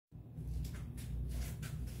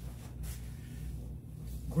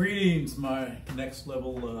Greetings, my next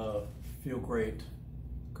level feel great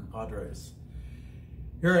compadres.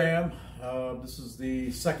 Here I am. This is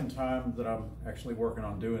the second time that I'm actually working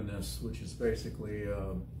on doing this, which is basically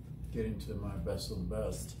getting to my best of the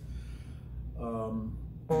best.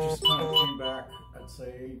 I just kind of came back, I'd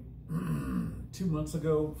say 2 months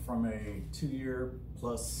ago from a 2-year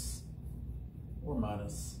plus or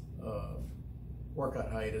minus workout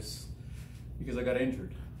hiatus because I got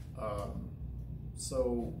injured.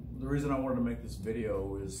 So the reason I wanted to make this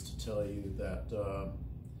video is to tell you that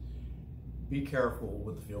be careful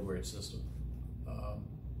with the Feel Great system.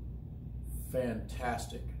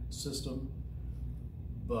 Fantastic system,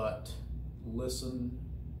 but listen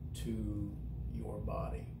to your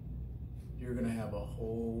body. You're going to have a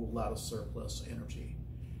whole lot of surplus energy.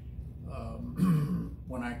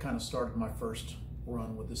 When I kind of started my first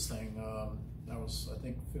run with this thing, I was, I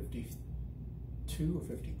think, 52 or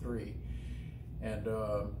 53. And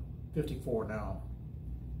 54 now,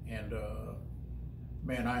 and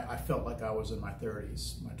man, I felt like I was in my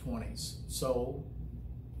 30s, my 20s. So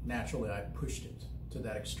naturally, I pushed it to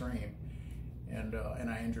that extreme, and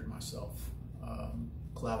I injured myself.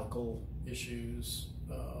 Clavicle issues,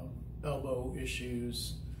 elbow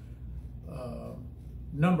issues,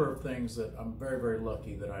 number of things that I'm very, very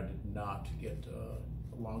lucky that I did not get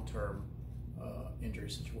a long-term injury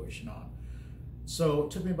situation on. So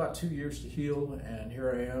it took me about 2 years to heal, and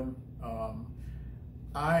here I am.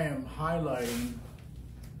 I am highlighting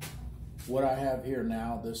what I have here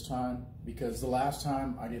now this time, because the last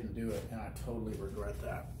time I didn't do it, and I totally regret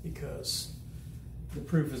that, because the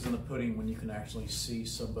proof is in the pudding when you can actually see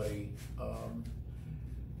somebody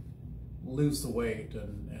lose the weight,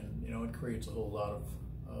 and you know, it creates a whole lot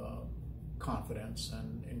of confidence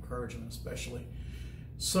and encouragement, especially.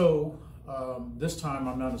 So this time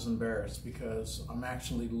I'm not as embarrassed because I'm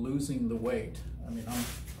actually losing the weight. I mean,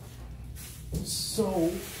 I'm so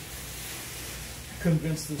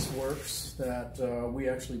convinced this works that we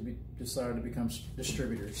actually decided to become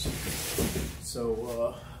distributors.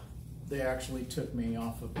 So they actually took me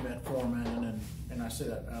off of metformin, and I say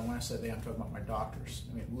that, when I say they, I'm talking about my doctors.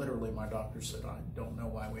 I mean, literally my doctor said, I don't know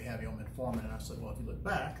why we have you on metformin. And I said, well, if you look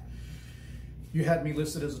back, you had me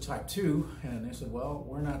listed as a type 2, and they said, well,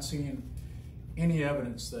 we're not seeing any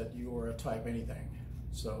evidence that you're a type anything,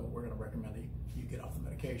 so we're going to recommend that you get off the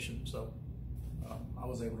medication. So I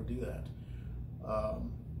was able to do that.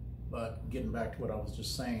 But getting back to what I was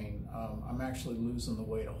just saying, I'm actually losing the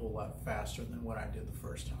weight a whole lot faster than what I did the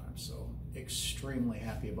first time, so extremely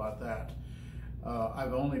happy about that.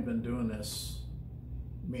 I've only been doing this,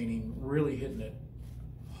 meaning really hitting it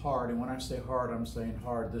hard, and when I say hard, I'm saying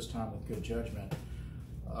hard this time with good judgment,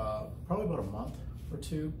 probably about a month or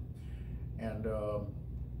two. And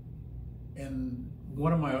in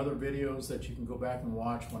one of my other videos that you can go back and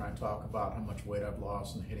watch, when I talk about how much weight I've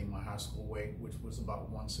lost and hitting my high school weight, which was about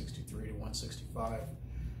 163 to 165,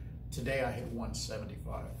 today I hit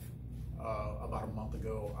 175. About a month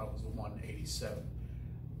ago I was 187.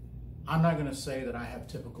 I'm not going to say that I have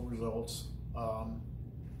typical results,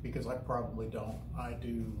 because I probably don't. I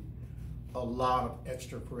do a lot of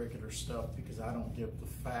extracurricular stuff because I don't give the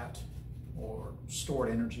fat or stored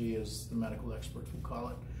energy, as the medical experts would call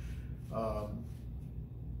it,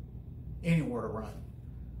 anywhere to run.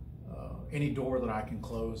 Any door that I can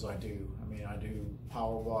close, I do. I mean, I do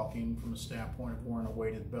power walking from the standpoint of wearing a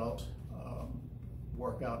weighted belt,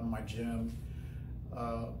 work out in my gym,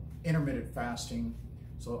 intermittent fasting.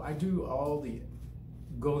 So I do all the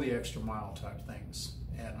go the extra mile type things.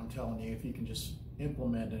 And I'm telling you, if you can just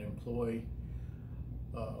implement and employ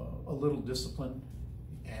a little discipline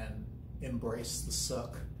and embrace the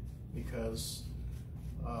suck, because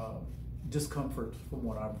discomfort, from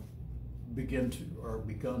what I've begun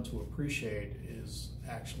to appreciate, is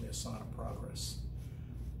actually a sign of progress.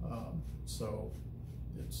 So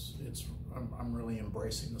I'm really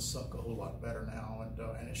embracing the suck a whole lot better now,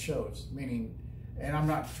 and it shows. Meaning, and I'm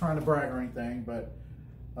not trying to brag or anything, but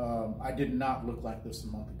I did not look like this a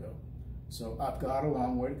month ago. So I've got a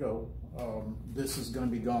long way to go. This is going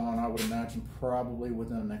to be gone, I would imagine, probably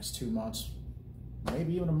within the next 2 months,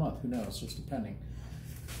 maybe even a month, who knows, just depending.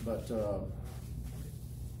 But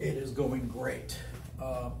it is going great.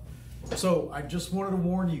 So I just wanted to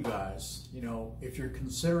warn you guys, you know, if you're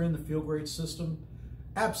considering the Feel Great system,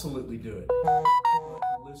 absolutely do it.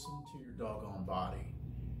 Listen to your doggone body.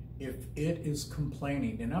 If it is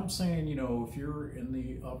complaining, and I'm saying, you know, if you're in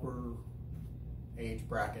the upper age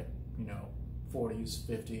bracket, you know, 40s,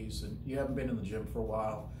 50s, and you haven't been in the gym for a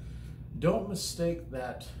while, don't mistake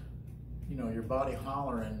that, you know, your body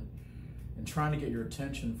hollering and trying to get your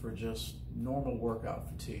attention for just normal workout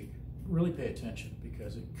fatigue. really pay attention,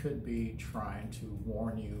 because it could be trying to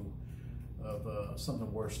warn you of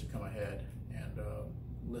something worse to come ahead, and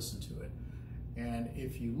listen to it. And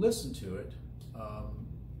if you listen to it,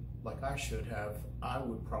 like I should have, I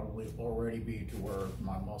would probably already be to where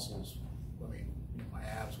my muscles, I mean, you know, my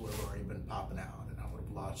abs would have already been popping out, and I would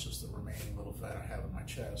have lost just the remaining little fat I have in my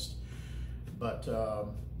chest. But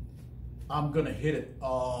I'm gonna hit it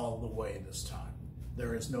all the way this time.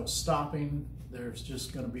 There is no stopping. There's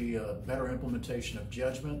just gonna be a better implementation of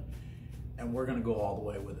judgment, and we're gonna go all the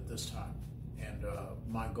way with it this time. And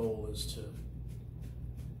my goal is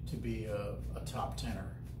to be a top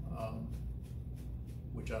tenor,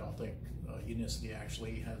 which I don't think Unicity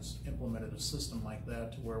actually has implemented a system like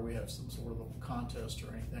that to where we have some sort of a contest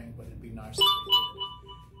or anything, but it'd be nice if they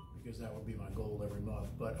did, because that would be my goal every month.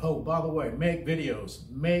 But oh, by the way, make videos,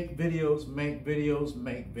 make videos, make videos,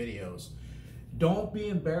 make videos. Don't be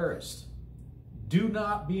embarrassed. Do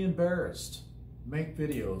not be embarrassed. Make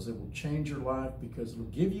videos. It will change your life, because it'll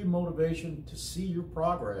give you motivation to see your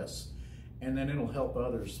progress, and then it'll help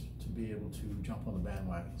others to be able to jump on the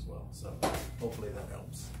bandwagon as well. So hopefully that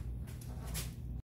helps.